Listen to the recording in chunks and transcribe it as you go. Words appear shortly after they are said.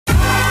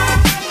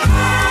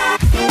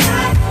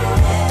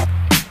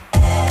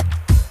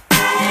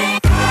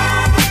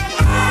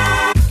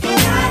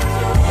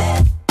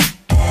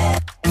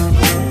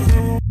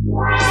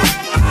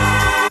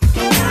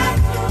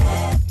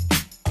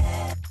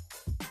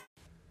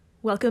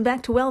Welcome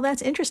back to Well,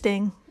 That's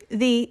Interesting.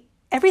 The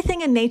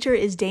Everything in Nature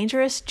is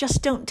Dangerous,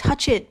 Just Don't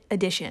Touch It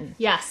edition.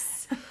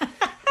 Yes.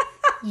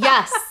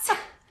 Yes.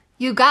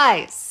 You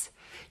guys,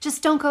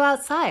 just don't go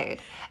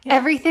outside. Yeah.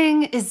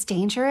 Everything is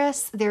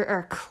dangerous. There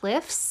are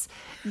cliffs.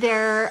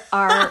 There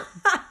are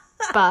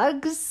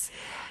bugs.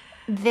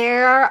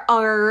 There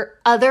are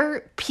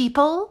other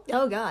people.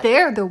 Oh, God.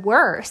 They're the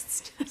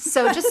worst.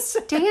 So just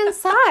stay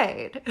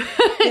inside.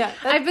 Yeah,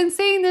 I've been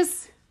saying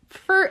this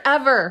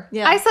forever.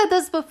 Yeah. I said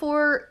this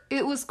before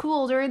it was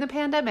cool during the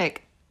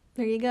pandemic.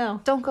 There you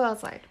go. Don't go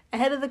outside.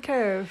 Ahead of the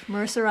curve,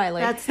 Marissa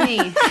Riley. That's me.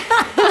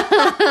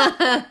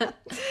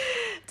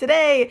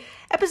 Today,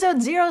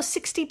 episode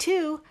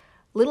 062,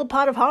 Little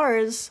Pot of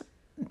Horrors.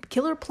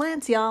 Killer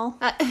plants, y'all.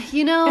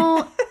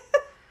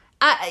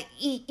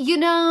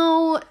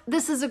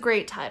 This is a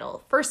great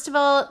title. First of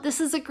all, this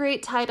is a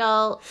great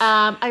title.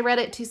 I read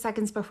it 2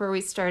 seconds before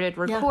we started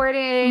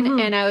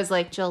recording, and I was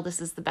like, Jill, this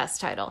is the best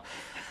title.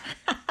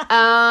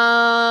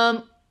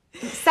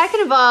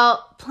 Second of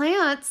all,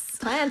 plants,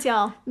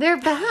 y'all. They're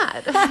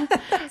bad.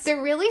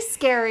 They're really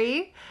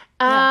scary.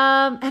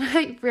 And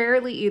I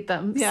rarely eat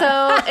them. Yeah. So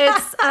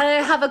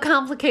I have a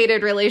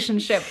complicated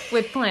relationship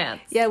with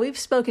plants. Yeah, we've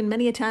spoken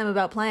many a time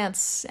about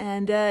plants,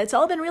 and it's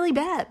all been really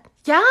bad.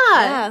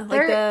 Yeah.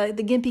 Like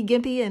the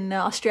Gimpy in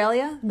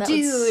Australia.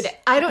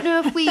 I don't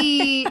know if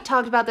we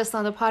talked about this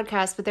on the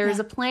podcast, but there is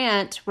a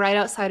plant right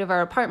outside of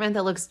our apartment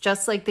that looks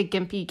just like the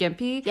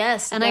Gimpy.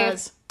 Yes, and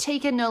I've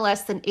taken no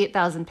less than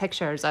 8,000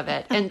 pictures of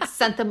it and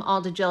sent them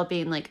all to Jill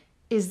being like,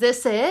 is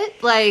this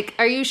it? Like,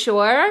 are you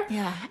sure?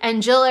 Yeah.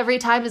 And Jill every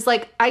time is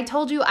like, I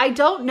told you, I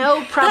don't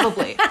know,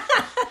 probably.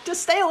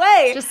 Just stay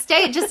away.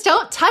 Just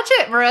don't touch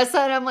it, Marissa.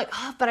 And I'm like,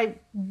 oh, but I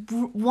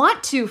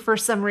want to for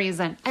some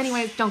reason.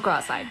 Anyways, don't go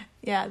outside.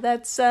 Yeah,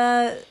 that's,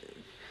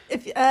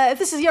 if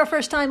this is your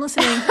first time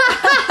listening,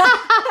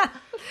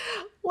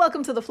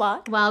 welcome to the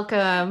flock.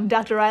 Welcome.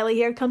 Dr. Riley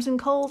here comes in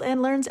cold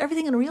and learns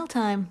everything in real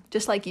time,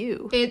 just like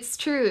you. It's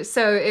true.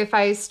 So if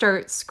I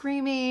start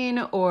screaming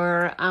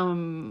or,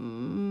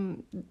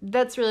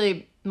 that's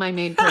really my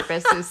main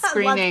purpose is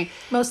screaming.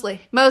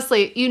 Mostly,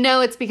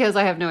 it's because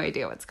I have no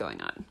idea what's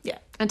going on. Yeah.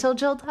 Until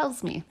Jill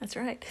tells me. That's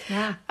right.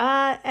 Yeah.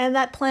 And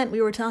that plant we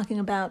were talking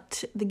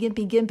about, the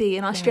Gimpy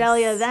in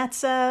Australia,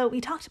 that's,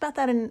 we talked about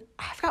that in,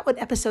 I forgot what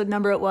episode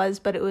number it was,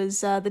 but it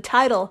was, the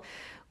title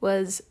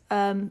was,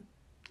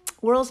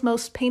 World's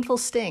Most Painful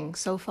Sting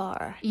So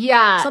Far.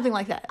 Yeah. Something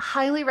like that.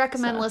 Highly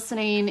recommend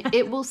listening.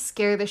 It will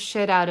scare the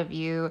shit out of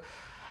you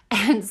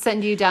and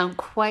send you down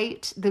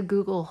quite the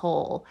Google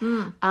hole.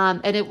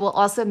 And it will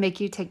also make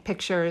you take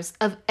pictures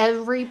of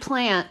every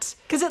plant.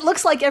 Because it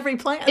looks like every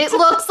plant. It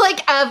looks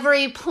like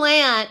every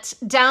plant,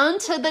 down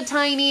to the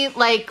tiny,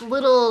 like,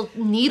 little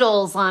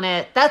needles on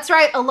it. That's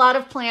right. A lot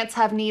of plants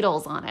have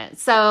needles on it.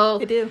 So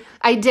they do.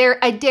 I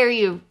dare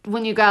you,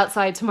 when you go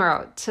outside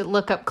tomorrow, to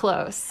look up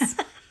close.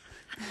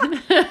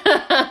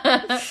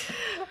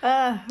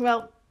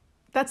 Well,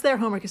 that's their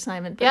homework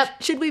assignment. But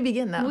yep. Should we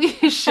begin, though?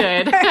 We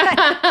should.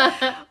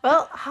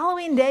 Well,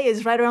 Halloween Day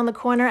is right around the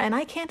corner, and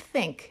I can't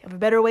think of a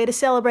better way to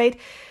celebrate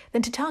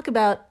than to talk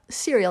about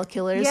serial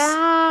killers.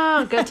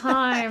 Yeah, good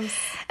times.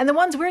 And the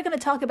ones we're going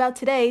to talk about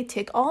today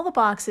tick all the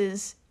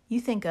boxes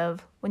you think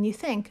of when you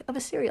think of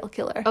a serial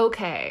killer.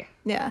 Okay.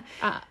 Yeah.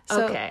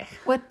 Okay.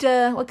 What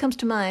comes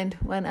to mind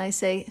when I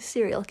say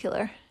serial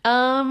killer?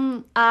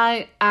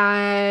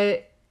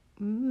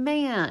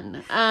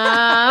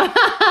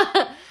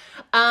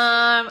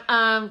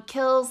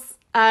 Kills,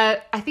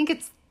 I think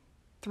it's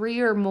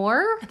 3 or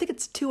more. I think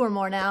it's 2 or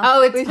more now.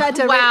 Oh, we've had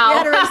to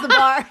wow. Raise the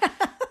bar.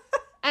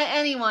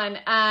 Anyone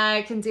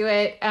can do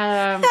it.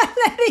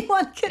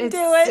 Anyone can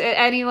do it.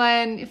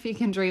 Anyone, if you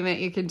can dream it,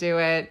 you can do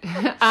it.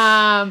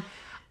 And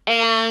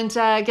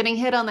getting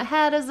hit on the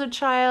head as a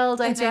child.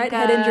 That's right.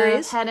 Head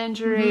injuries. Head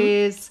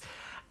injuries.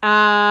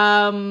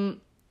 Mm-hmm.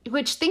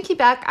 Which, thinking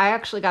back, I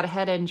actually got a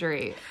head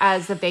injury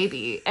as a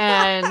baby,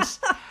 and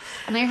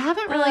I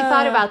haven't really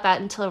thought about that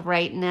until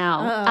right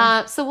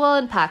now. So we'll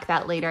unpack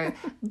that later.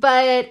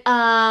 But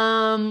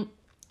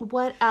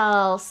what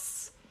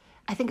else?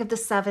 I think of the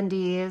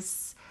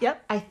 70s.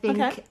 Yep. I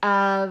think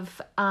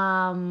of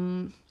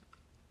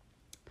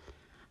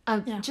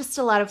just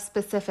a lot of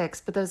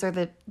specifics, but those are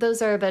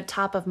the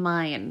top of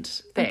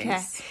mind things.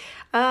 Okay.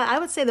 I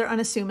would say they're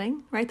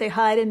unassuming, right? They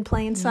hide in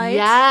plain sight.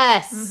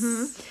 Yes.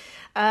 Mm-hmm.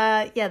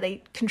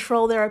 They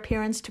control their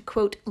appearance to,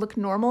 quote, look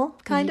normal,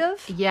 kind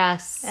of.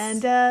 Yes.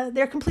 And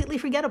they're completely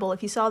forgettable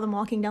if you saw them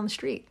walking down the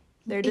street.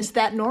 They're just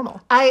that normal.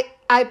 I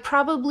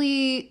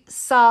probably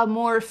saw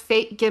more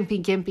fake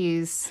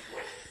Gimpys.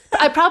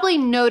 I probably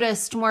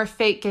noticed more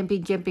fake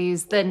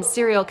Gimpys than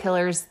serial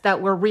killers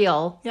that were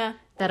real. Yeah.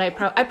 That I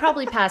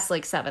probably passed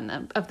like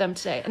 7 of them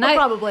today. And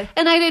probably.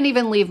 And I didn't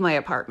even leave my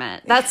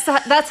apartment. That's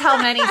how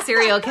many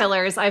serial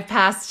killers I've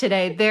passed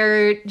today.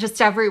 They're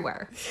just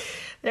everywhere.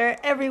 They're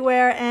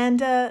everywhere, and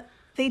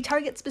the they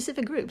target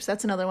specific groups.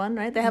 That's another one,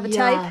 right? They have a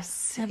type.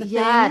 They have a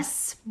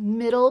Yes.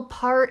 Middle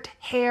part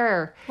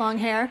hair. Long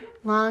hair.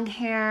 Long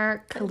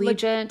hair,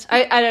 collegiate.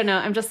 I don't know.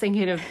 I'm just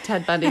thinking of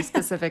Ted Bundy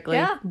specifically.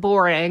 Yeah.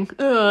 Boring.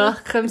 Ugh,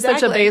 I'm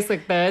such a Exactly.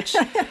 basic bitch.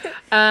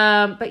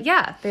 But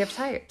yeah, they have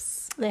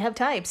types. They have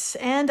types.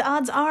 And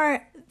odds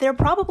are they're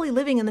probably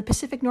living in the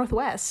Pacific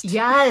Northwest.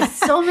 Yes,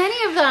 so many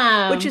of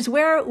them. Which is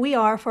where we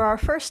are for our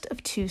first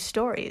of 2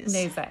 stories.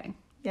 amazing.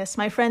 Yes,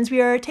 my friends,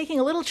 we are taking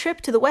a little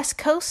trip to the west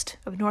coast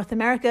of North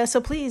America, so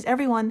please,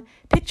 everyone,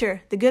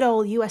 picture the good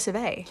old US of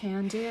A.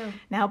 Can do.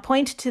 Now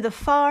point to the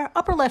far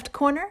upper left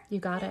corner, You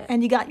got it.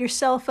 and you got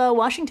yourself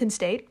Washington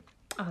State.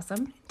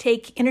 Awesome.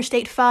 Take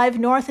Interstate 5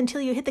 north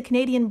until you hit the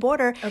Canadian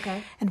border.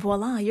 Okay. And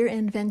voila, you're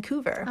in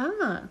Vancouver.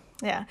 Ah.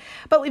 Yeah.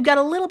 But we've got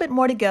a little bit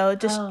more to go.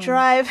 Just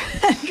drive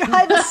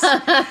drive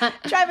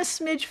a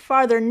smidge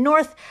farther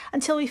north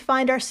until we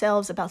find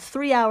ourselves about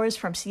 3 hours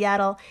from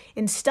Seattle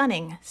in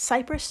stunning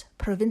Cypress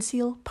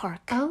Provincial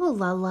Park. Oh,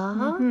 la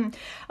la.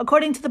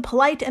 According to the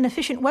polite and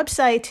efficient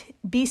website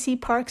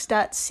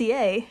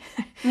bcparks.ca,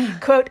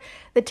 quote,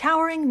 the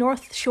towering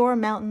North Shore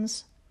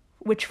Mountains,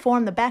 which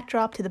form the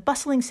backdrop to the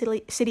bustling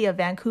city of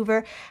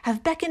Vancouver,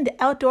 have beckoned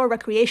outdoor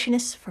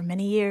recreationists for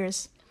many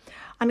years.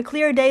 On a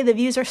clear day, the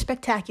views are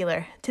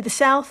spectacular. To the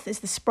south is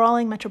the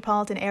sprawling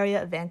metropolitan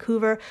area of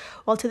Vancouver,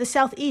 while to the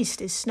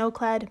southeast is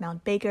snow-clad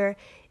Mount Baker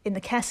in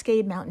the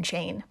Cascade Mountain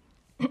chain.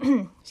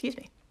 Excuse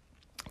me.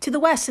 To the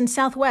west and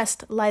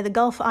southwest lie the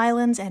Gulf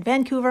Islands and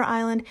Vancouver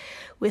Island,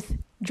 with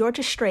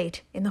Georgia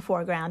Strait in the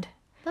foreground.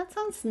 That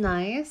sounds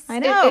nice. I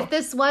know. If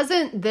this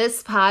wasn't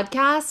this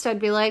podcast, I'd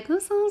be like, we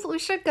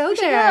should go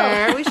should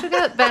there. go. We should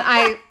go. But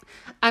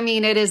I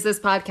mean, it is this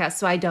podcast,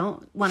 so I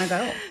don't want to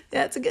go.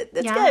 That's good.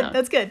 That's Yeah. good.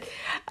 That's good.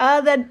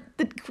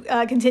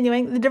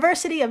 Continuing, the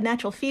diversity of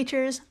natural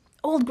features,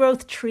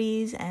 old-growth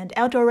trees, and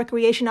outdoor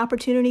recreation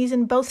opportunities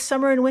in both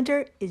summer and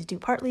winter is due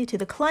partly to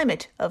the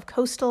climate of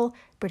coastal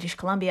British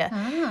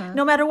Columbia.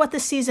 No matter what the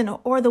season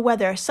or the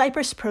weather,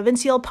 Cypress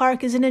Provincial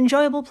Park is an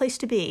enjoyable place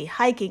to be.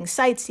 Hiking,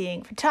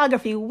 sightseeing,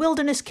 photography,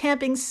 wilderness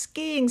camping,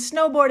 skiing,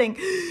 snowboarding,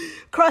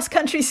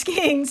 cross-country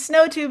skiing,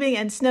 snow tubing,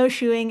 and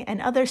snowshoeing,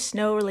 and other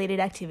snow-related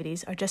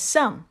activities are just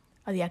some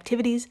of the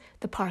activities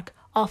the park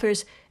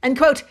offers. And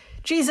quote,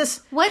 Jesus.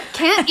 What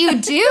can't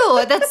you do?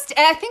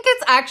 I think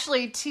it's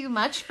actually too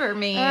much for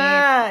me.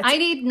 I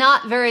need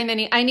not very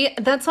many.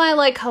 That's why I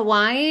like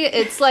Hawaii.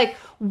 It's like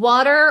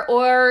water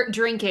or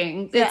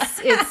drinking.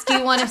 It's do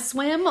you want to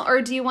swim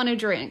or do you want to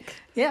drink?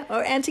 Yeah,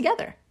 and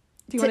together.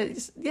 Do you want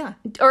to? Yeah.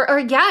 Or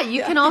yeah,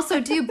 you can also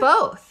do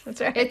both.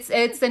 That's right.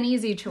 It's an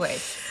easy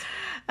choice.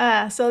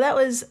 So that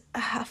was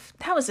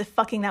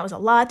a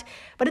lot,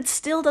 but it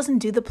still doesn't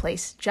do the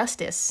place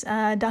justice.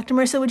 Dr.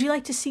 Marissa, would you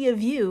like to see a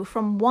view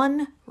from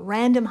one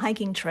random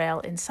hiking trail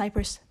in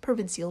Cypress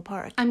Provincial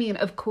Park? I mean,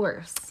 of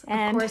course.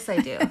 Of course I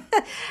do.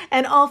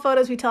 And all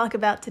photos we talk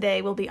about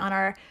today will be on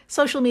our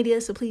social media,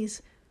 so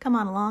please come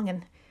on along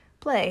and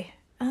play.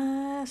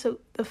 So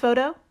the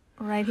photo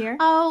right here.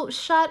 Oh,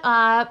 shut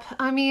up.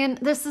 I mean,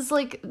 this is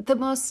like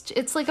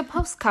it's like a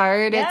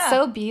postcard. Yeah. It's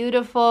so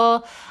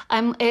beautiful.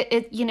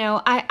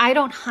 I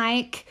don't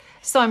hike,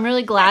 so I'm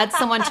really glad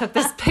someone took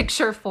this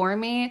picture for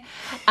me.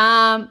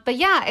 But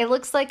yeah, it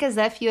looks like as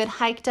if you had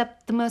hiked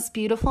up the most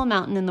beautiful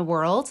mountain in the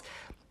world.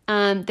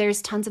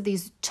 There's tons of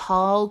these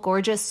tall,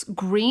 gorgeous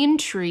green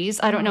trees.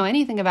 I don't know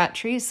anything about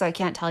trees, so I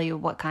can't tell you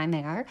what kind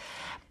they are.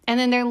 And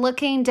then they're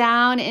looking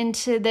down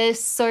into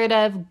this sort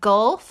of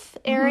gulf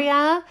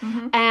area.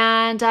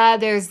 And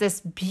there's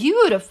this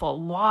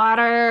beautiful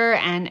water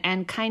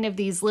and kind of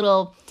these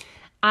little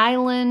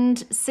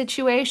island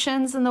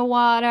situations in the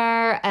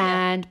water.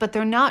 But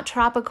they're not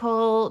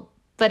tropical,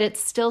 but it's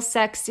still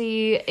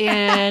sexy.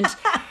 And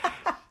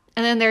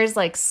and then there's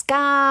like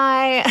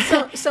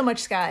sky. So much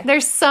sky.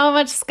 There's so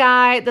much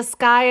sky. The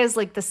sky is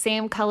like the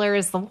same color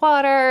as the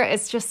water.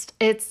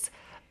 It's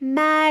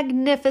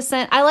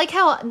magnificent. I like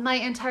how my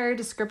entire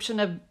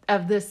description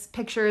of this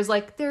picture is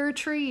like, there are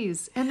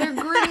trees and they're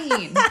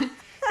green.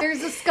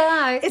 There's a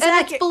sky and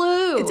it's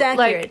blue. It's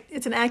accurate. Like,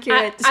 it's an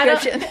accurate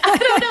description. I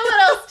don't know what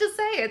else to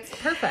say. It's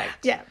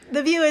perfect. Yeah,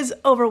 the view is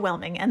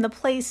overwhelming, and the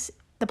place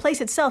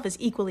itself is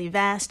equally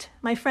vast.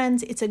 My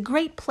friends, it's a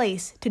great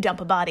place to dump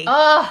a body.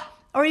 Oh,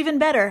 Or even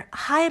better,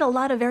 hide a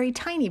lot of very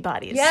tiny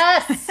bodies.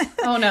 yes.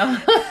 Oh, no.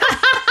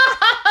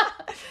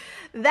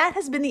 That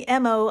has been the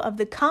MO of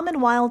the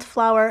common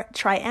wildflower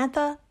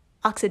Triantha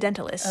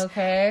occidentalis,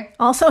 Okay.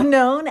 also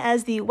known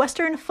as the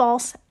Western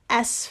False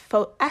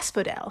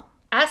asphodel.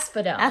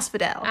 Asphodel.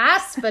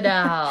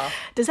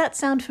 Does that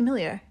sound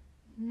familiar?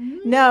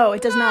 No,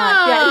 it does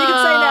not. Yeah, you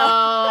can say no.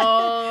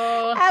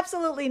 Oh.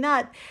 Absolutely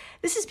not.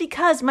 This is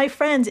because, my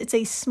friends, it's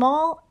a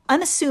small,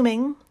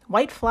 unassuming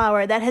white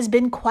flower that has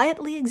been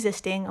quietly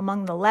existing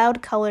among the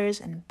loud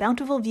colors and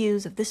bountiful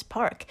views of this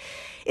park.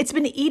 It's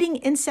been eating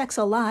insects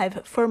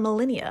alive for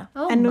millennia.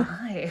 Oh,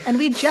 my. And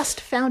we just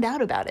found out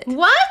about it.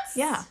 What?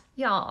 Yeah.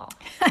 Y'all.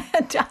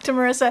 Dr.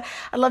 Marissa,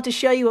 I'd love to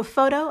show you a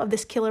photo of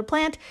this killer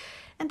plant.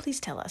 And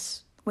please tell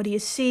us, What do you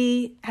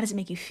see? How does it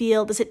make you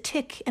feel? Does it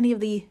tick any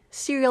of the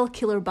serial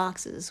killer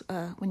boxes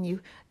when you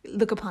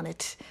look upon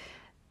it?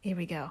 Here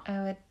we go.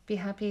 I would be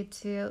happy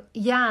to.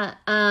 Yeah,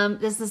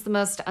 this is the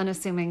most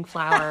unassuming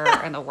flower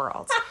in the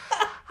world.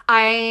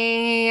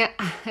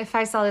 If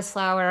I saw this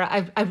flower,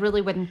 I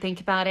really wouldn't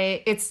think about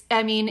it. It's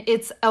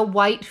a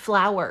white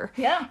flower.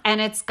 Yeah.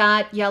 And it's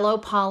got yellow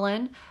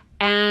pollen.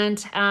 And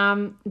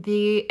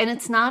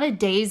it's not a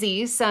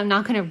daisy, so I'm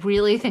not going to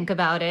really think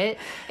about it.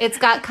 It's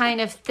got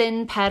kind of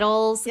thin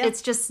petals. Yep.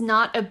 It's just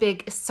not a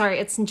big.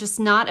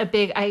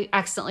 I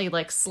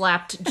accidentally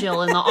slapped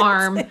Jill in the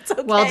arm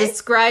okay. while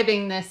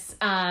describing this.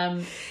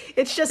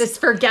 It's just this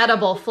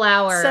forgettable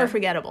flower. So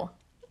forgettable.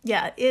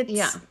 Yeah,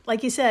 it's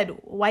like you said,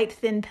 white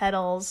thin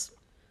petals.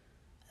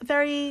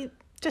 Very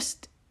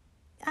just,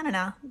 I don't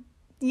know.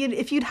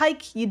 If you'd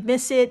hike, you'd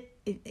miss it.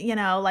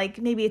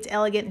 Maybe it's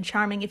elegant and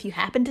charming. If you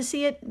happen to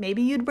see it,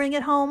 maybe you'd bring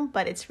it home,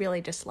 but it's really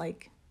just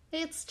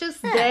it's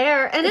just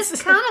there, and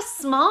it's kind of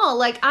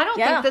small. I don't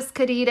think this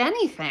could eat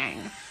anything.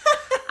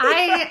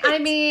 I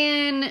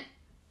mean,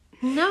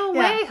 no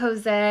way,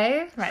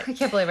 Jose. Right. I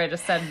can't believe I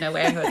just said no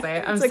way,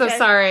 Jose. I'm okay. so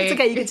sorry. It's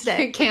okay, you can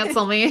stay.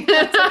 Cancel me.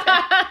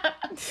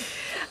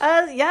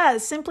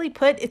 Simply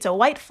put, it's a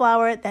white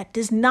flower that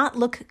does not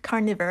look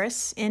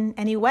carnivorous in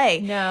any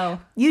way. No.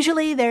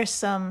 Usually there's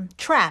some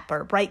trap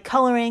or bright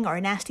coloring or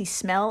a nasty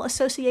smell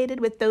associated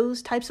with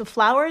those types of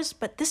flowers,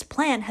 but this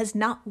plant has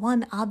not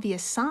one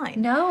obvious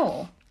sign.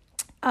 No.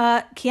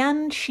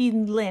 Qian-Shi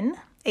Lin,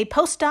 a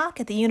postdoc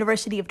at the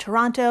University of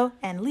Toronto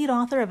and lead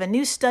author of a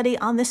new study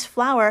on this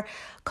flower,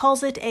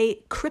 calls it a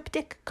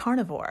cryptic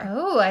carnivore.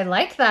 Oh, I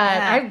like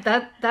that.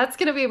 Yeah. That's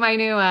going to be my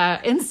new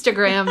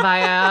Instagram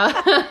bio.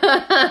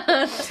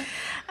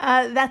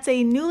 That's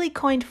a newly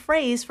coined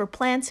phrase for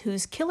plants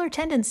whose killer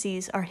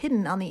tendencies are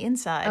hidden on the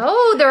inside.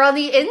 Oh, they're on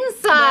the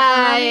inside.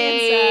 They're on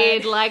the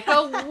inside. Like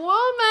a woman.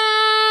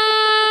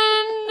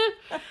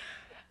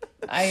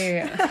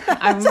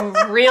 I'm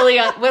really.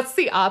 What's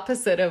the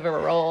opposite of a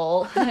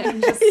roll? I'm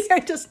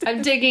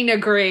digging a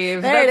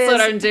grave. That's what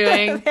I'm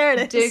doing. There it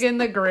is. Digging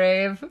the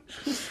grave.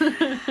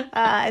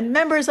 And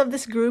members of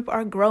this group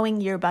are growing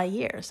year by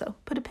year. So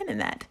put a pin in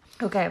that.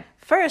 Okay.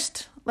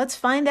 First, let's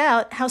find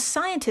out how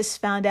scientists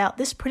found out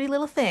this pretty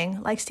little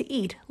thing likes to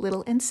eat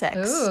little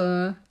insects.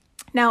 Ooh.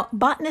 Now,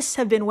 botanists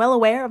have been well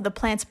aware of the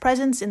plant's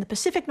presence in the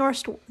Pacific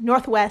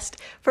Northwest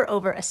for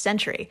over a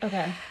century.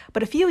 Okay.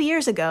 But a few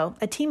years ago,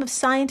 a team of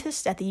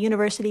scientists at the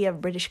University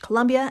of British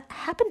Columbia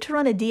happened to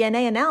run a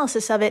DNA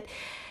analysis of it,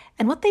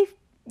 and what they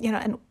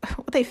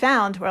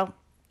found, well,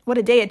 what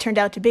a day it turned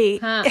out to be.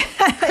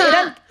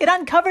 It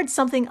uncovered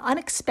something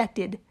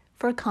unexpected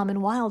for a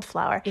common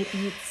wildflower. It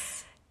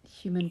eats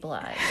human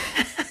blood.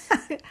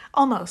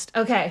 Almost.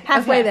 Okay.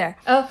 Halfway there.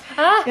 Oh.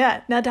 Yeah.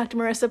 Now, Dr.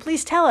 Marissa,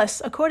 please tell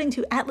us, according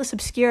to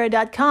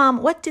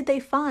atlasobscura.com, what did they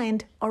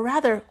find? Or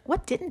rather,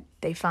 what didn't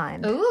they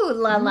find? Ooh,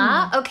 la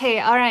la. Okay,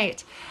 all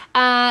right.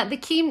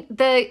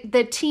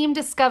 The team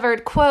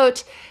discovered,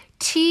 quote,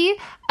 T.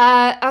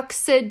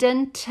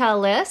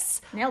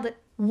 occidentalis. Nailed it.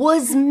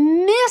 Was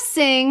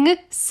missing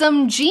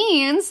some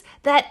genes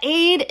that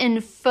aid in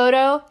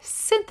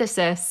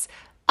photosynthesis.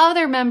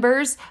 Other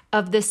members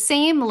of the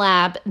same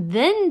lab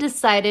then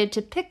decided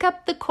to pick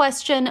up the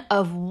question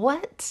of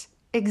what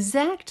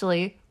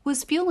exactly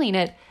was fueling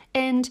it.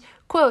 And,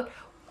 quote,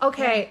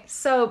 okay,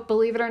 so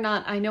believe it or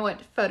not, I know what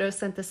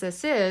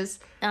photosynthesis is.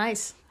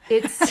 Nice.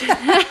 It's...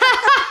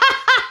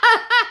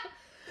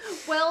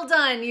 Well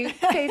done. You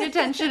paid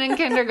attention in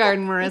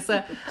kindergarten,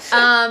 Marissa.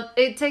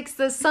 It takes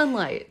the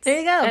sunlight. There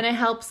you go. And it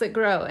helps it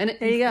grow. And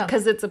there you go.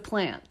 Because it's a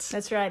plant.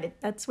 That's right.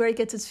 That's where it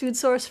gets its food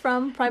source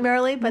from,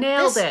 primarily. But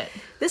Nailed it.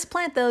 This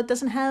plant, though,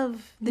 doesn't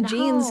have the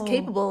genes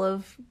capable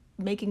of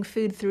making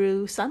food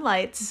through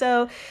sunlight.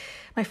 So,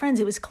 my friends,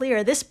 it was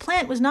clear this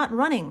plant was not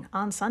running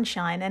on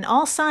sunshine, and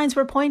all signs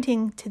were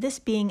pointing to this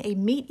being a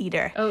meat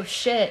eater. Oh,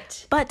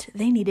 shit. But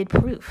they needed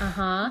proof.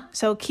 Uh-huh.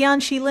 So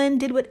Qian-Shi Lin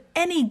did what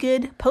any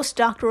good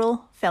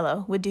postdoctoral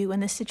fellow would do in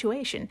this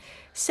situation.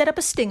 Set up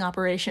a sting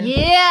operation.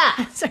 Yeah!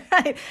 That's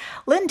right.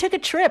 Lin took a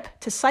trip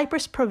to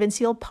Cypress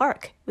Provincial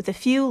Park with a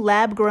few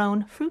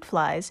lab-grown fruit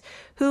flies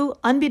who,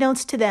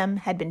 unbeknownst to them,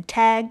 had been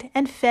tagged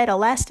and fed a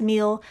last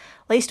meal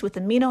laced with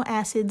amino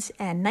acids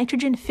and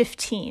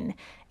nitrogen-15,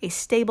 a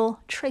stable,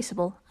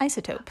 traceable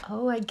isotope.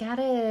 Oh, I get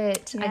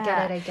it.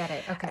 Yeah. I get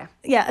it. Okay.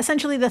 Yeah,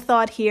 essentially the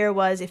thought here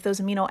was if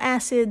those amino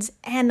acids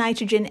and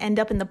nitrogen end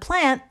up in the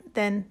plant,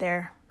 then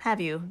there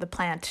have you. The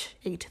plant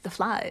ate the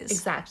flies.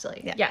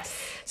 Exactly. Yeah. Yes.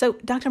 So,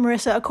 Dr.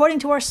 Marissa, according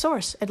to our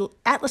source at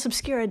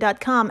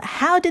atlasobscura.com,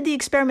 how did the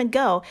experiment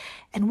go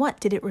and what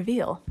did it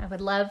reveal? I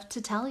would love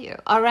to tell you.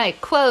 All right.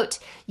 Quote,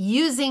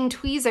 using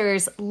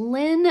tweezers,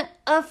 Lin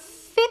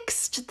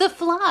affixed the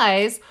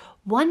flies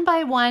one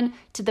by one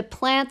to the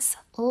plant's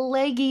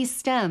leggy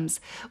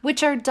stems,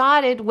 which are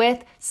dotted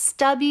with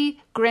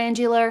stubby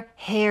granular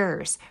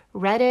hairs,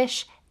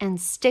 reddish and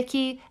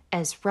sticky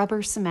as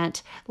rubber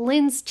cement.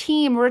 Lin's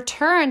team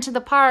returned to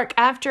the park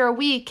after a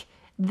week,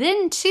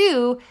 then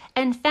 2,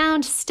 and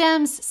found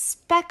stems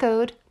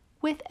speckled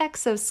with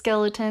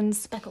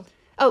exoskeletons.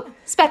 Oh,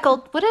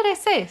 speckled. What did I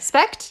say?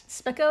 Specked?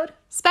 Speckled,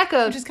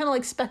 Speckled. which is kind of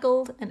like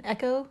speckled and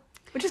echo,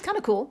 which is kind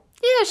of cool.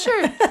 Yeah,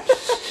 sure.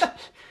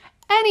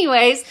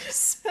 Anyways,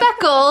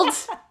 speckled,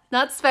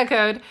 not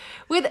speckled,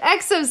 with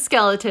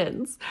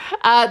exoskeletons.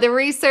 The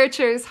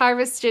researchers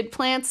harvested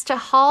plants to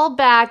haul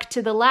back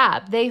to the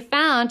lab. They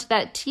found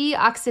that T.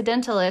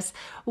 occidentalis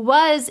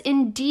was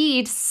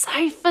indeed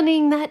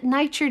siphoning that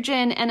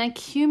nitrogen and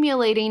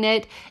accumulating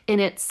it in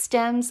its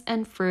stems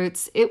and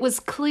fruits. It was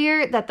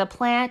clear that the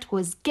plant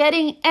was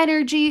getting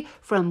energy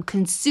from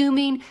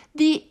consuming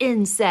the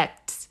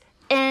insects.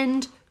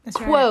 End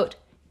quote. Right.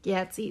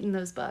 Yeah, it's eating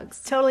those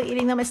bugs. Totally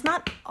eating them. It's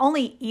not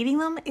only eating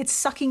them, it's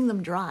sucking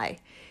them dry.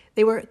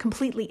 They were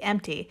completely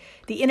empty.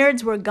 The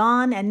innards were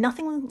gone and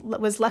nothing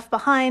was left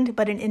behind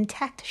but an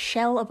intact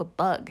shell of a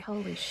bug.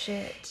 Holy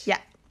shit. Yeah.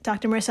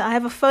 Dr. Marissa, I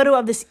have a photo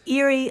of this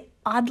eerie,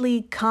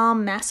 oddly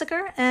calm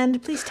massacre,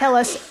 and please tell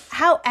us,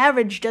 how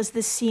average does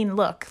this scene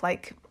look?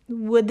 Like,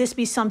 would this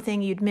be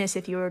something you'd miss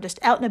if you were just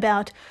out and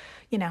about,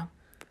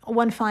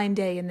 one fine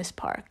day in this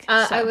park?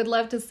 I would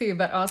love to see,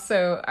 but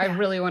also I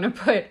really want to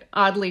put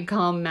Oddly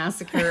Calm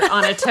Massacre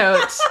on a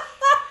tote.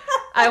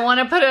 I want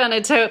to put it on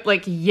a tote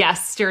like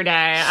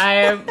yesterday.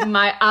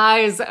 My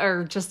eyes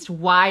are just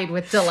wide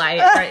with delight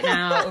right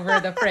now over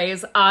the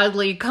phrase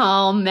Oddly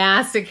Calm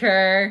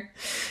Massacre.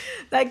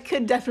 That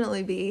could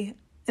definitely be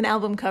an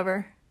album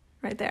cover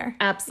right there.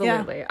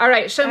 Absolutely. Yeah. All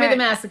right, show me the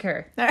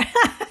massacre. All right.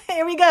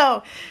 Here we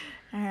go.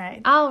 All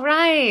right. All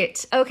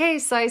right. Okay,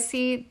 so I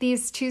see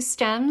these two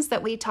stems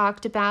that we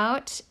talked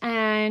about,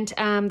 and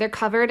they're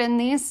covered in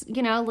these,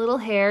 little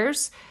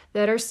hairs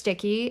that are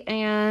sticky,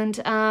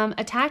 and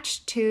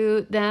attached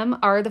to them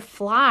are the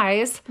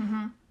flies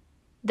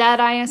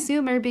that I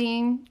assume are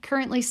being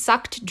currently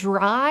sucked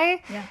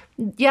dry.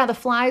 Yeah, the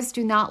flies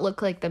do not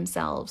look like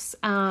themselves.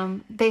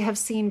 They have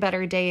seen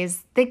better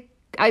days.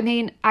 I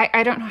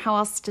don't know how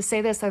else to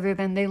say this other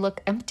than they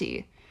look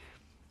empty.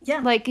 Yeah.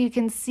 Like you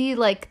can see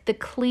like the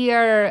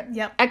clear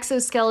Yep.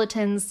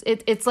 exoskeletons.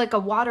 It's like a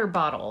water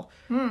bottle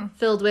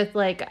filled with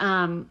like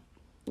a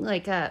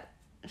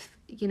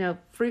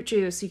fruit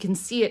juice. You can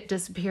see it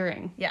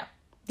disappearing. Yeah.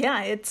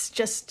 Yeah, it's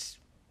just,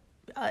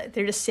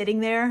 they're just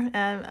sitting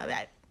there.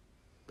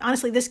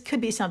 Honestly, this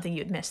could be something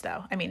you'd miss,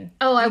 though. I mean...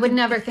 Oh, I would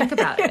never think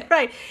about it.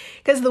 Right.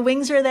 Because the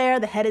wings are there,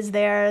 the head is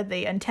there,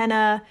 the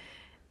antenna,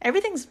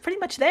 everything's pretty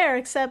much there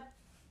except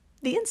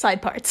the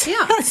inside parts.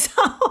 Yeah.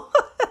 So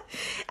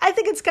I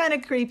think it's kind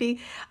of creepy.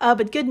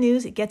 But good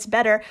news, it gets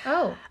better.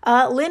 Oh.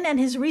 Lynn and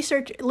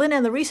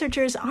the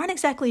researchers aren't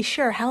exactly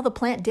sure how the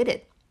plant did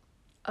it.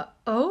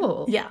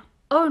 Oh. Yeah.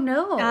 Oh,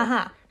 no.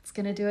 Uh-huh. It's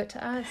going to do it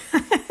to us.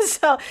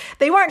 So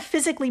they weren't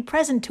physically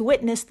present to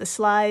witness the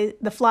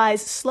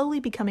flies slowly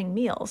becoming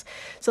meals.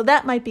 So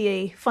that might be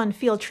a fun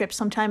field trip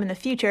sometime in the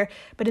future.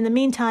 But in the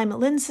meantime,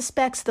 Lynn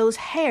suspects those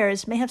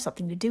hairs may have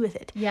something to do with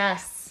it.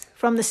 Yes.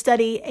 From the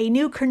study, a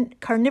new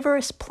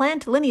carnivorous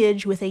plant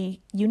lineage with a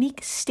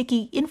unique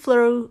sticky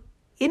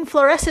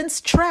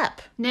inflorescence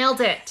trap. Nailed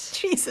it.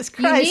 Jesus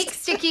Christ. Unique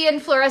sticky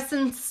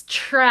inflorescence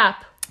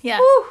trap. Yeah.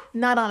 Woo.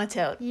 Not on a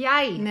tote.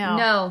 Yay.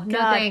 No,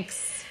 God.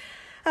 thanks.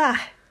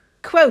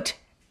 Quote,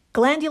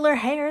 glandular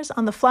hairs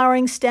on the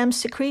flowering stems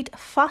secrete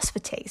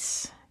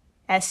phosphatase,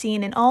 as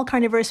seen in all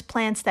carnivorous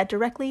plants that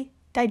directly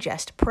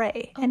digest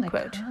prey. End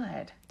quote.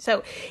 God.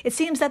 So it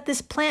seems that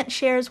this plant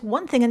shares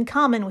one thing in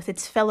common with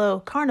its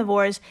fellow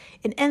carnivores,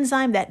 an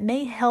enzyme that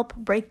may help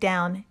break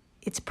down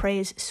its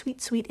prey's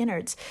sweet, sweet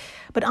innards.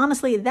 But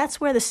honestly,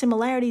 that's where the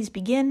similarities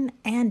begin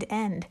and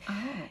end.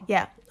 Oh.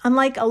 Yeah.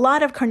 Unlike a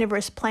lot of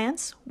carnivorous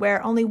plants,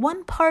 where only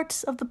one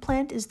part of the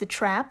plant is the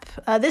trap,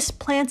 this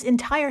plant's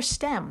entire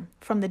stem,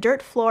 from the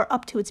dirt floor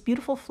up to its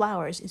beautiful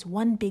flowers, is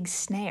one big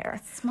snare.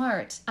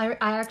 Smart. I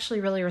actually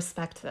really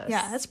respect this.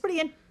 Yeah, that's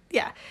pretty...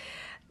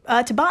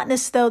 to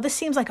botanists, though, this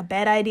seems like a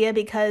bad idea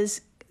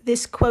because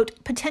this,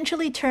 quote,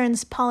 potentially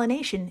turns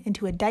pollination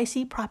into a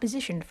dicey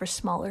proposition for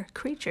smaller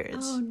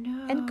creatures. Oh,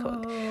 no. End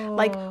quote.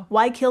 Like,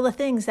 why kill the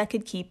things that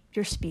could keep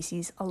your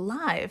species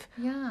alive?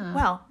 Yeah.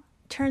 Well,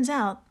 turns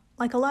out,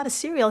 like a lot of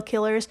serial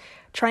killers,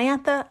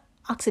 Triantha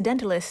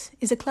occidentalis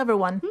is a clever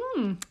one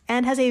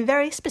and has a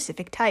very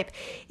specific type.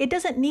 It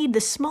doesn't need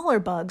the smaller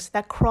bugs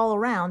that crawl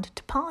around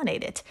to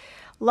pollinate it.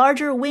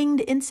 Larger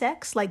winged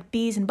insects like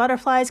bees and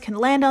butterflies can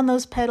land on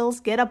those petals,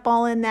 get up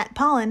all in that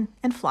pollen,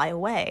 and fly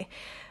away.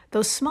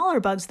 Those smaller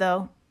bugs,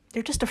 though,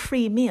 they're just a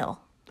free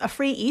meal, a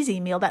free, easy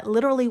meal that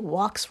literally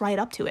walks right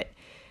up to it.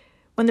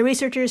 When the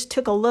researchers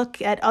took a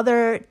look at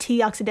other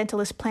T.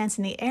 occidentalis plants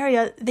in the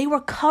area, they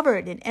were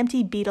covered in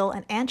empty beetle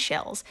and ant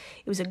shells.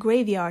 It was a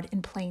graveyard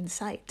in plain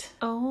sight.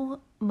 Oh,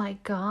 my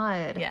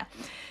God. Yeah.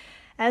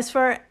 As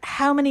for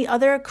how many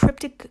other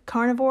cryptic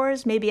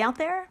carnivores may be out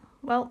there,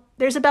 well,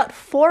 there's about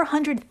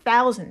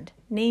 400,000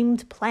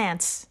 named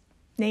plants,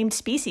 named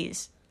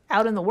species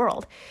out in the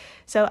world.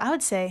 So I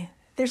would say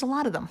there's a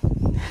lot of them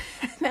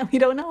that we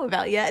don't know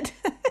about yet.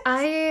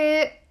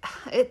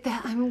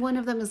 One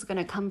of them is going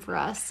to come for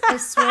us. I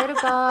swear to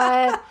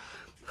God,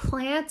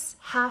 plants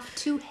have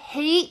to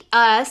hate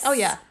us. Oh,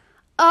 yeah.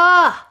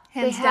 They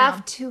Hands have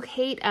down. to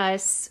hate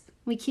us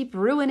We keep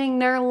ruining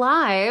their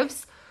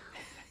lives.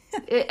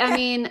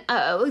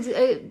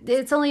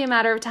 It's only a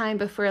matter of time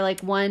before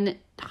like one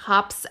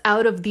hops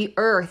out of the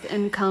earth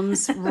and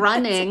comes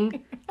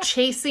running,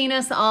 chasing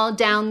us all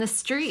down the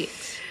street.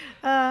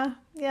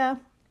 Yeah.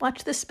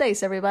 Watch this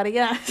space, everybody.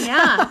 Yeah.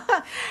 Yeah.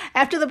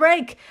 After the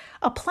break,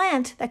 a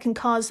plant that can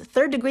cause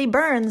third-degree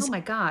burns. Oh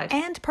my God.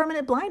 And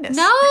permanent blindness.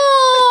 No!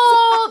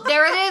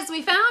 There it is.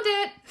 We found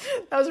it.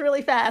 That was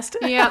really fast.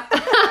 Yep.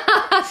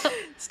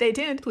 Stay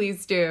tuned.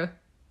 Please do.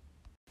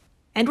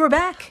 And we're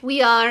back.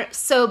 We are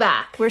so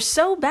back. We're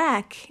so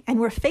back, and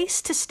we're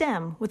face to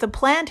stem with a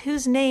plant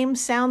whose name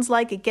sounds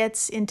like it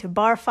gets into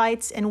bar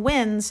fights and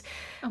wins.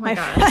 Oh my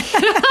God.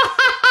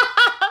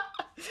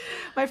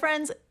 My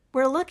friends,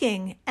 we're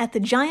looking at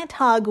the giant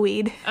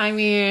hogweed. I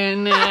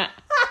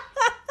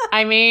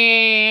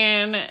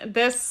mean,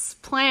 this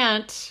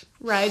plant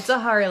rides a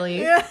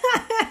Harley.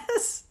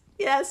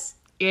 Yes.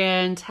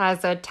 And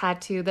has a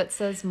tattoo that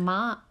says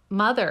mother.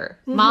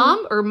 Mm-hmm.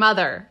 Mom or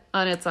mother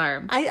on its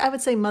arm? I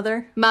would say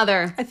mother.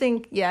 Mother. I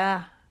think,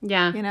 yeah.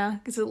 Yeah. You know,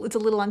 because it's a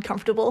little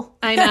uncomfortable.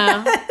 I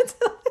know.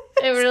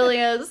 It really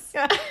is.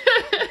 Yeah.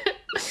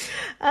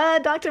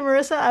 Dr.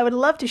 Marissa, I would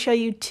love to show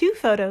you 2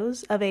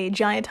 photos of a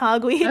giant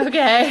hogweed.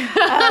 Okay.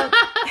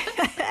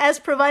 As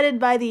provided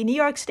by the New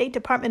York State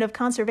Department of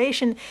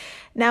Conservation.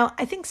 Now,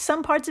 I think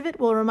some parts of it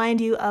will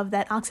remind you of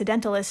that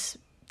Occidentalis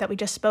that we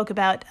just spoke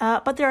about,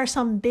 but there are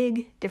some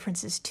big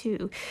differences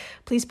too.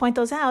 Please point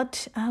those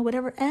out,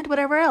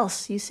 whatever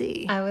else you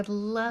see. I would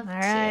love to. All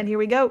right, here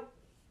we go.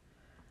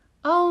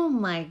 Oh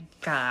my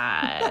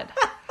God.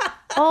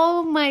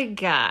 Oh my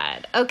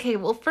God. Okay,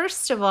 well,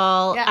 first of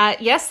all,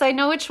 yes, I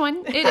know which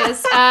one it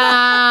is.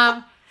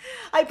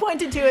 I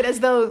pointed to it as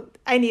though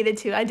I needed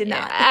to. I did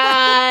not.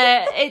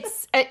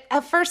 It's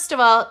first of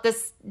all,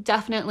 this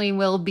definitely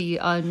will be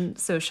on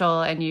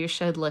social, and you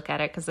should look at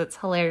it because it's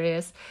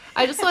hilarious.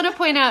 I just want to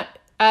point out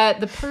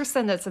the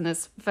person that's in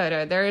this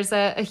photo. There is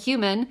a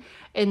human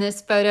in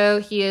this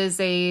photo. He is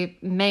a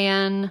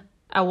man,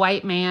 a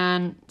white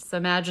man. So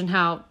imagine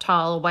how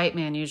tall a white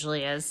man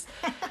usually is.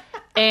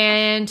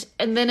 And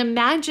then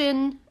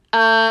imagine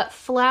a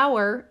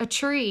flower, a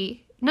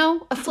tree.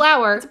 No, a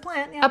flower. It's a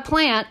plant, yeah. A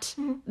plant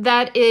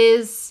that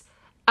is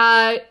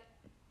 1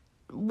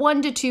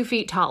 to 2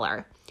 feet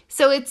taller.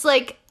 So it's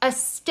like a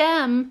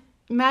stem.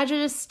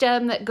 Imagine a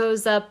stem that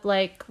goes up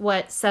like,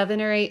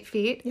 7 or 8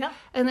 feet? Yeah.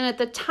 And then at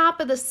the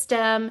top of the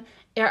stem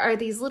are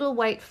these little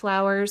white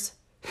flowers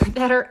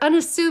that are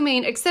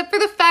unassuming, except for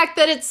the fact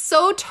that it's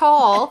so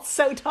tall. It's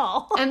so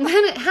tall. And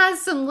then it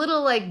has some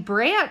little like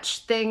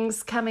branch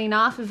things coming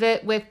off of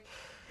it with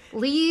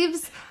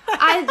leaves.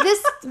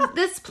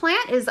 This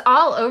plant is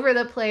all over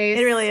the place.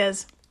 It really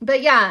is.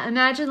 But yeah,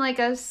 imagine like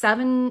a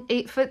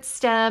 7-8 foot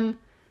stem,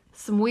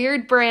 some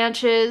weird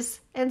branches,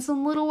 and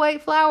some little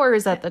white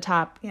flowers at the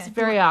top. Yeah. It's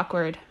very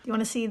awkward. You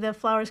want to see the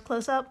flowers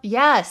close up?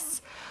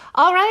 Yes.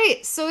 All right.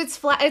 So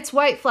it's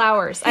white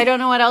flowers. I don't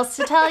know what else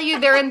to tell you.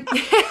 They're in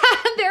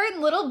they're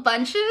in little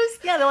bunches.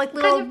 Yeah, they're like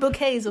little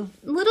bouquets of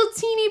little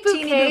teeny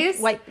bouquets.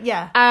 White.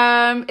 Yeah.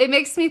 It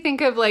makes me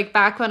think of like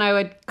back when I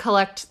would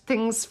collect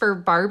things for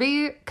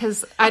Barbie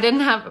because I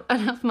didn't have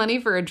enough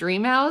money for a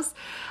dream house.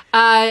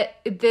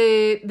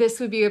 This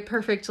would be a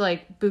perfect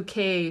like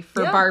bouquet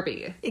for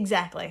Barbie.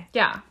 Exactly.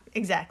 Yeah.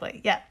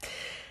 Exactly. Yeah.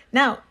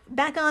 Now,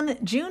 back on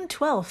June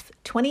 12th,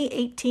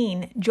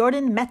 2018,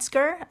 Jordan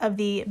Metzger of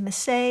the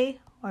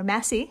Massey?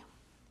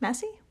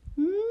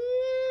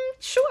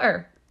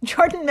 Sure.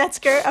 Jordan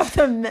Metzger of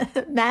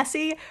the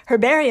Massey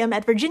Herbarium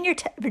at Virginia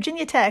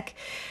Tech.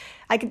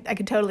 I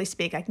could totally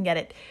speak. I can get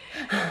it.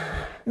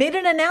 Made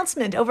an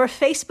announcement over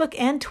Facebook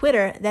and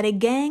Twitter that a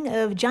gang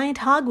of giant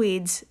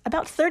hogweeds,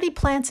 about 30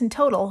 plants in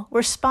total,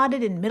 were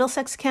spotted in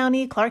Middlesex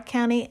County, Clark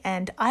County,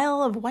 and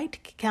Isle of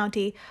Wight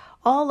County,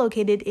 all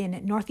located in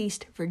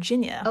Northeast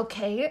Virginia.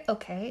 Okay.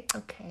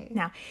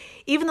 Now,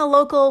 even the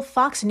local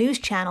Fox News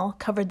channel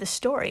covered the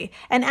story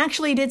and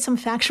actually did some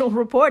factual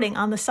reporting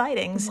on the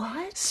sightings,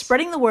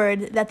 spreading the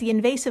word that the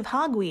invasive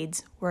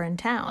hogweeds were in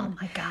town. Oh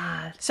my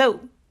God.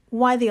 So,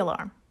 why the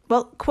alarm?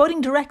 Well,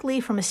 quoting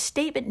directly from a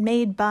statement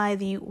made by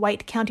the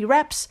White County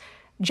reps,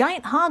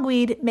 giant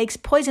hogweed makes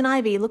poison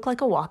ivy look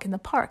like a walk in the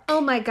park.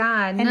 Oh my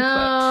God, End no.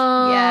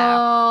 quote.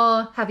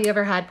 Yeah. Have you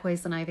ever had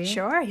poison ivy?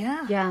 Sure,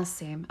 yeah. Yeah,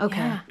 same.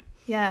 Okay.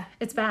 Yeah.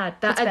 It's bad.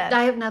 It's bad.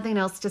 I have nothing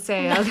else to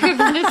say other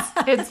than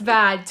it's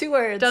bad. 2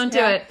 words. Don't do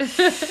it.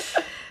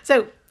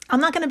 So, I'm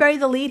not going to bury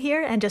the lead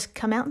here and just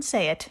come out and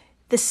say it.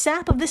 The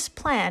sap of this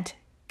plant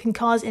can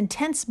cause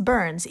intense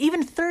burns,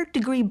 even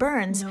 3rd-degree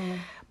burns,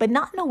 but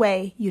not in a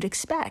way you'd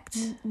expect.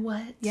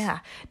 What?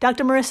 Yeah.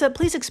 Dr. Marissa,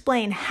 please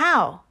explain,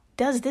 how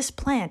does this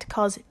plant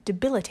cause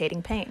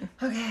debilitating pain?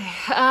 Okay.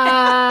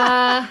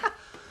 All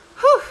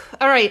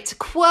right.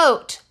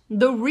 Quote,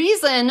 the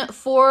reason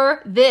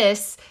for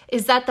this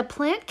is that the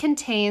plant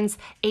contains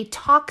a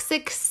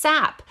toxic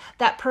sap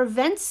that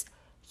prevents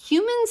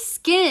human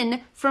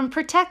skin from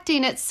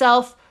protecting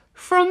itself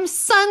from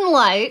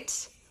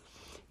sunlight.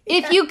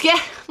 If you get,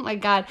 oh my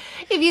God,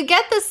 if you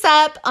get the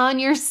sap on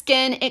your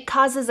skin, it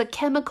causes a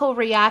chemical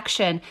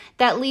reaction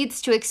that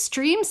leads to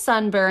extreme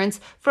sunburns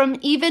from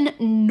even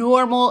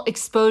normal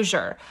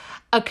exposure,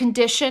 a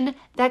condition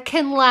that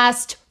can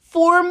last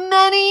for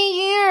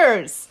many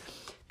years.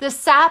 The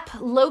sap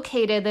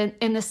located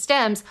in the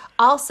stems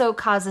also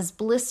causes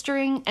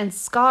blistering and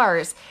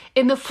scars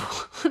in the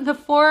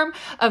form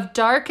of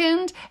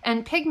darkened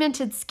and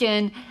pigmented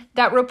skin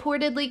that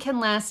reportedly can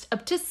last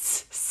up to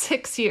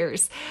 6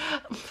 years.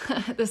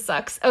 This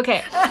sucks.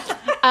 Okay.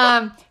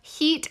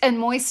 Heat and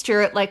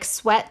moisture like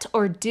sweat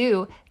or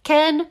dew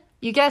can,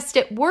 you guessed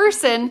it,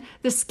 worsen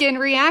the skin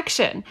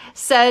reaction,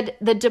 said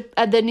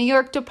the New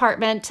York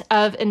Department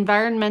of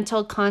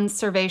Environmental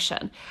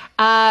Conservation.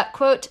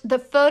 Quote, the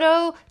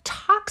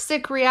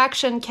phototoxic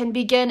reaction can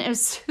begin as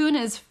soon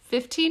as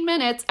 15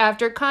 minutes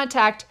after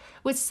contact,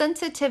 with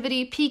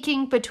sensitivity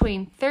peaking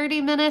between 30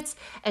 minutes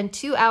and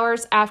 2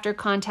 hours after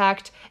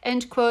contact,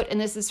 end quote.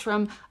 And this is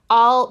from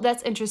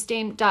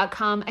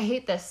allthat'sinteresting.com. I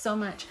hate this so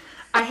much.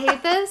 I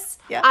hate this.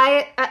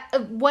 Yeah.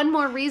 One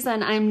more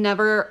reason I'm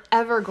never,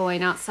 ever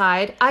going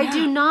outside. I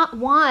do not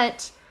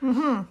want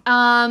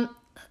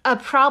a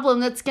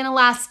problem that's going to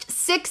last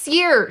 6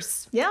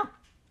 years. Yeah.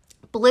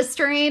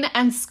 Blistering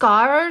and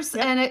scars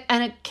and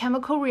a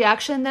chemical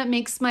reaction that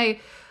makes my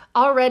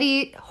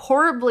already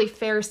horribly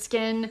fair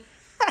skin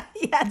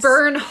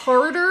burn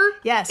harder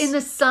in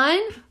the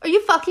sun. Are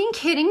you fucking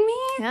kidding me?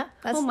 Yeah.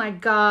 Oh my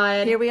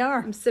God. Here we are.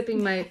 I'm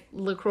sipping my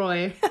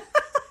LaCroix.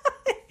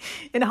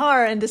 In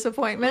horror and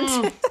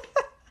disappointment.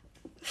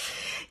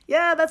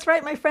 Yeah, that's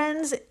right, my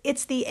friends.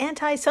 It's the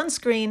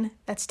anti-sunscreen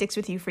that sticks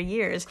with you for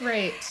years.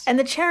 Great. And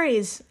the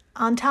cherries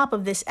on top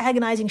of this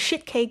agonizing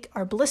shit cake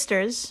are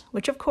blisters,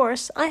 which, of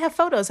course, I have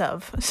photos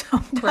of. So,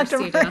 Of course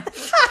you do.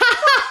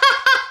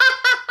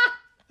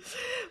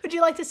 Would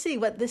you like to see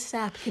what this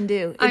sap can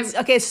do?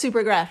 It's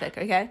super graphic,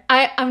 okay?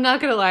 I'm not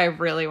going to lie, I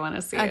really want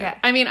to see it.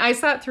 I mean, I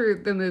sat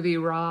through the movie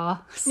Raw,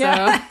 so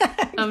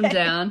I'm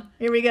down.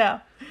 Here we go.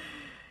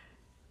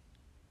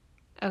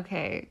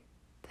 Okay.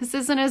 This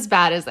isn't as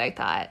bad as I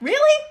thought.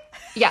 Really?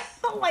 Yeah.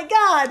 Oh my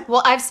God.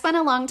 Well, I've spent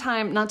a long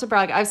time, not to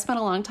brag, I've spent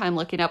a long time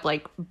looking up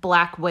like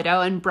Black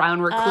Widow and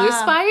Brown Recluse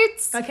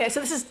fights. Okay, so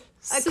this is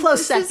a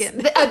close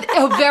second.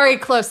 Very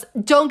close.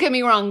 Don't get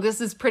me wrong.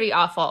 This is pretty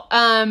awful.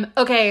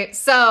 Okay,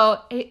 so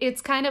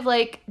it's kind of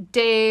like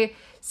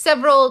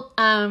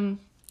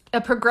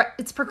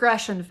it's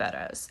progression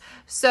photos.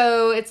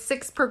 So it's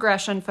 6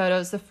 progression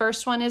photos. The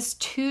first one is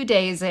 2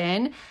 days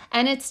in,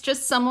 and it's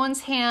just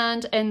someone's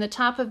hand, and the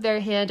top of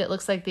their hand, it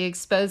looks like the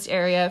exposed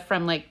area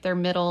from like their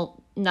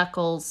middle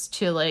knuckles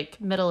to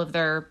like middle of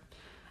the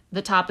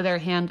top of their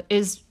hand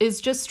is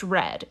just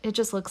red. It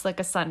just looks like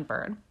a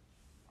sunburn.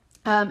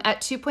 At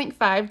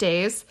 2.5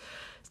 days,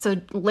 so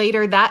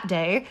later that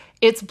day,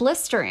 it's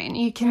blistering.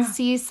 You can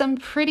see some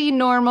pretty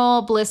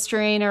normal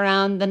blistering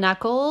around the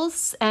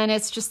knuckles, and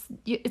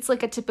it's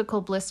like a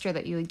typical blister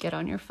that you would get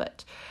on your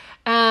foot.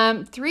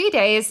 3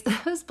 days,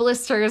 those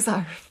blisters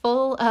are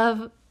full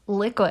of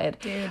liquid.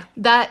 Dude.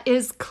 That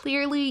is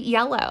clearly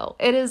yellow.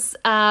 It is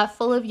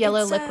full of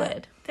yellow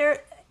liquid. They're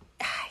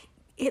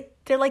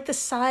like the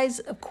size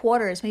of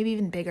quarters, maybe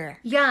even bigger.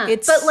 Yeah,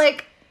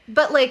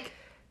 but like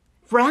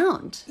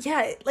round.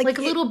 Yeah, like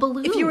little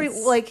balloons. If you were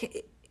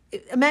like,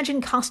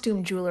 imagine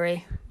costume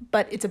jewelry,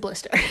 but it's a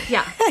blister.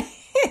 Yeah,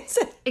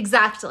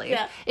 exactly.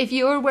 Yeah. If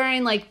you were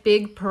wearing like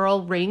big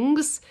pearl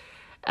rings,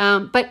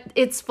 but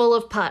it's full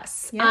of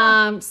pus.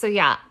 Yeah. So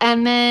yeah,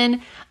 and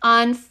then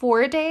on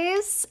 4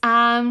 days,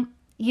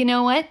 you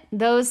know what?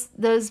 Those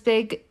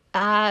big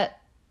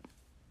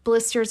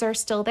blisters are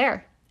still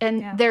there,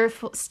 and they're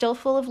still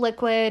full of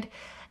liquid,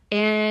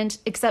 and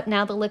except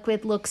now the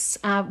liquid looks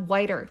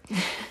whiter.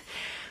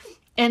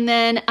 And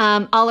then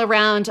all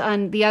around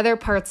on the other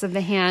parts of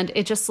the hand,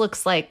 it just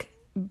looks like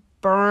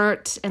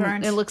burnt.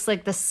 And it looks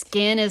like the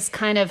skin is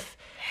kind of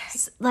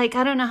like,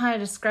 I don't know how to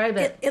describe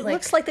it. It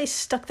looks like they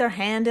stuck their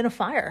hand in a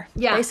fire,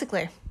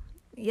 basically.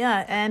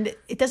 Yeah, and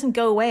it doesn't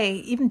go away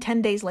even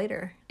 10 days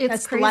later.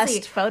 That's crazy. The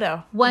last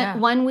photo.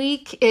 One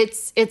week,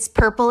 it's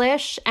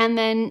purplish, and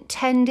then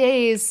 10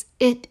 days,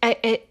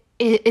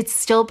 it's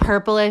still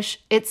purplish.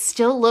 It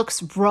still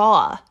looks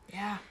raw.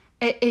 Yeah.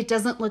 It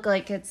doesn't look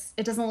like it's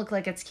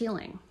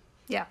healing.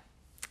 Yeah.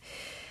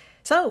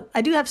 So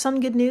I do have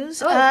some good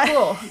news.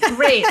 Oh, cool.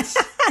 Great.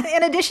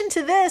 In addition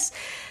to this,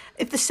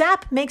 if the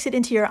sap makes it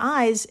into your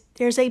eyes,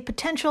 there's a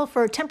potential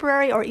for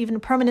temporary or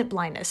even permanent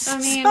blindness. I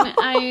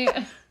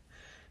mean,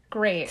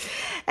 Great.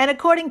 And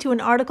according to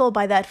an article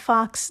by that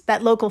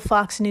local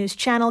Fox News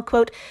channel,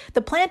 quote,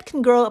 the plant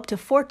can grow up to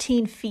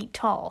 14 feet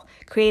tall,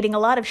 creating a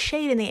lot of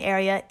shade in the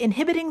area,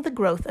 inhibiting the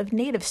growth of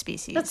native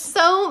species. That's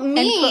so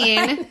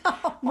mean.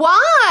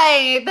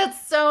 Why?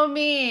 That's so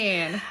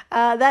mean.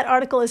 That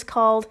article is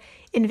called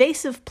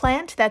Invasive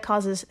Plant That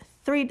Causes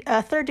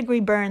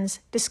Third-Degree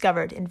Burns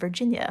Discovered in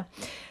Virginia.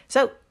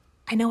 So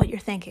I know what you're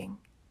thinking.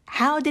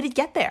 How did it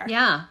get there?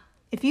 Yeah.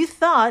 If you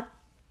thought,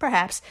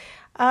 perhaps,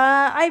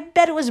 I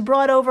bet it was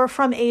brought over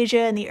from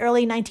Asia in the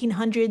early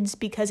 1900s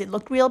because it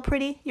looked real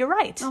pretty. You're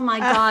right. Oh my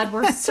God,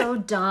 we're so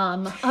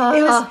dumb.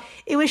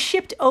 It was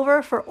shipped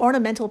over for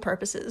ornamental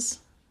purposes.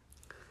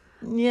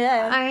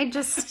 Yeah. I'm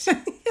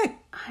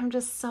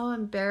just so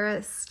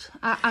embarrassed.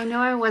 I know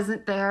I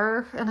wasn't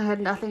there and I had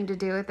nothing to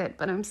do with it,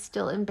 but I'm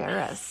still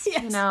embarrassed.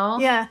 Yes. You know?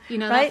 Yeah. You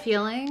know right? that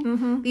feeling?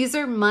 Mm-hmm. These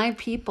are my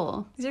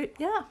people.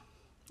 Yeah.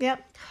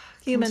 Yep.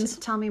 Humans.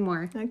 Tell me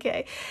more.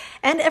 Okay.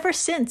 And ever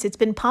since, it's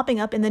been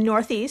popping up in the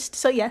Northeast.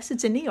 So, yes,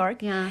 it's in New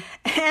York. Yeah.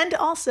 And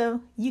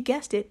also, you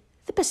guessed it,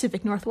 the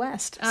Pacific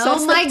Northwest.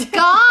 Oh, my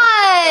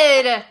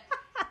God.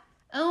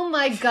 Oh,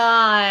 my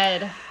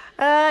God.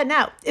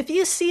 Now, if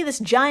you see this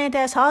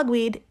giant-ass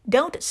hogweed,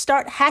 don't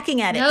start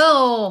hacking at it.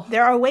 No.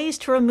 There are ways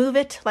to remove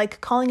it, like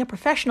calling a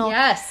professional.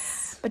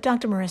 Yes. But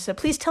Dr. Marissa,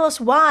 please tell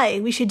us why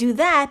we should do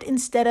that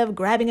instead of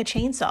grabbing a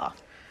chainsaw.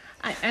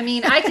 I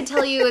mean, I could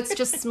tell you it's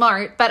just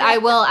smart, but I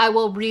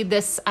will read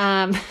this.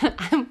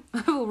 I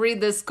will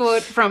read this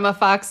quote from a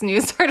Fox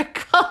News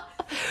article.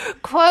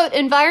 Quote,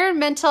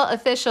 environmental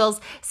officials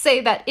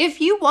say that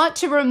if you want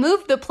to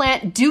remove the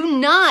plant, do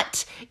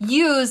not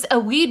use a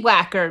weed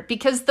whacker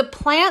because the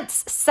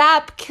plant's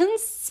sap can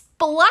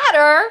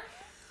splatter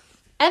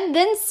and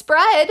then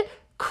spread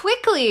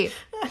quickly.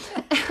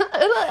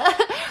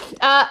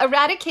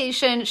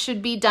 Eradication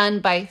should be done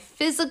by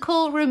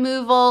physical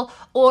removal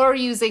or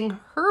using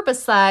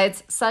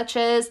herbicides such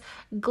as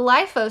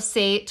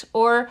glyphosate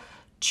or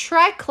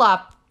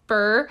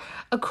tricloper,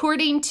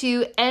 according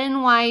to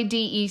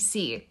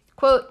NYDEC.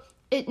 Quote,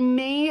 it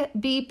may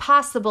be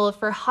possible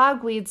for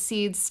hogweed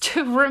seeds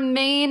to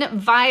remain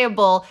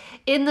viable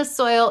in the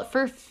soil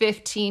for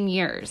 15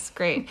 years.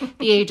 Great,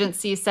 the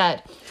agency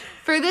said.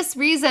 For this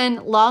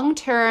reason,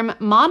 long-term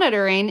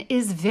monitoring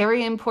is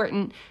very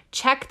important.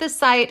 Check the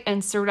site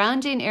and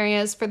surrounding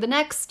areas for the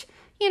next,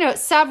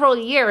 several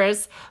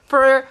years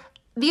for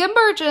the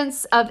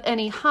emergence of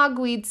any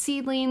hogweed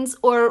seedlings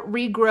or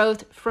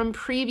regrowth from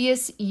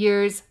previous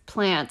year's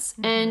plants.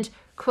 Mm-hmm. End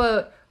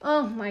quote.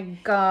 Oh my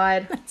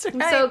God. That's right.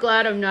 I'm so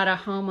glad I'm not a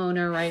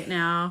homeowner right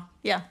now.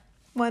 Yeah.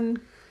 One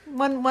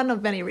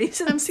of many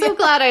reasons. I'm so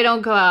glad I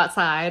don't go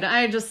outside.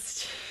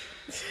 That's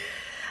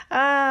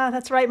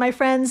right, my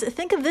friends.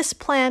 Think of this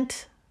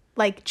plant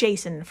like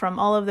Jason from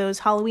all of those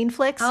Halloween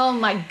flicks. Oh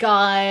my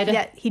God.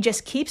 Yeah, he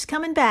just keeps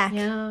coming back.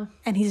 Yeah.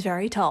 And he's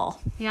very tall.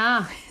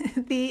 Yeah.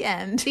 The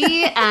end.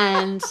 The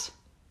end.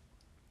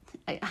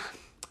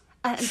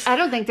 I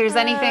don't think there's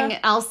anything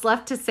else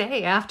left to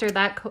say after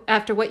that,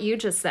 after what you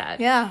just said.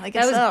 Yeah, I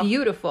guess that was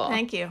beautiful.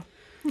 Thank you.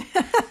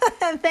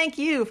 And thank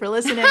you for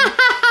listening,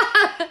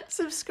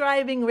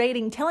 subscribing,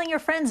 rating, telling your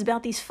friends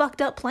about these fucked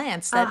up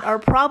plants that are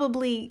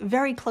probably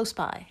very close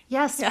by.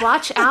 Yes, yeah.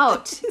 Watch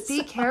out.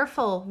 Be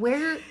careful.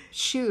 Wear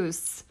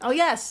shoes. Oh,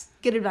 yes.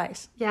 Good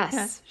advice.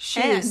 Yes.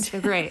 Shoes are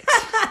great.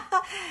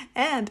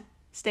 And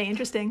stay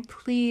interesting.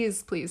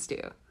 Please do.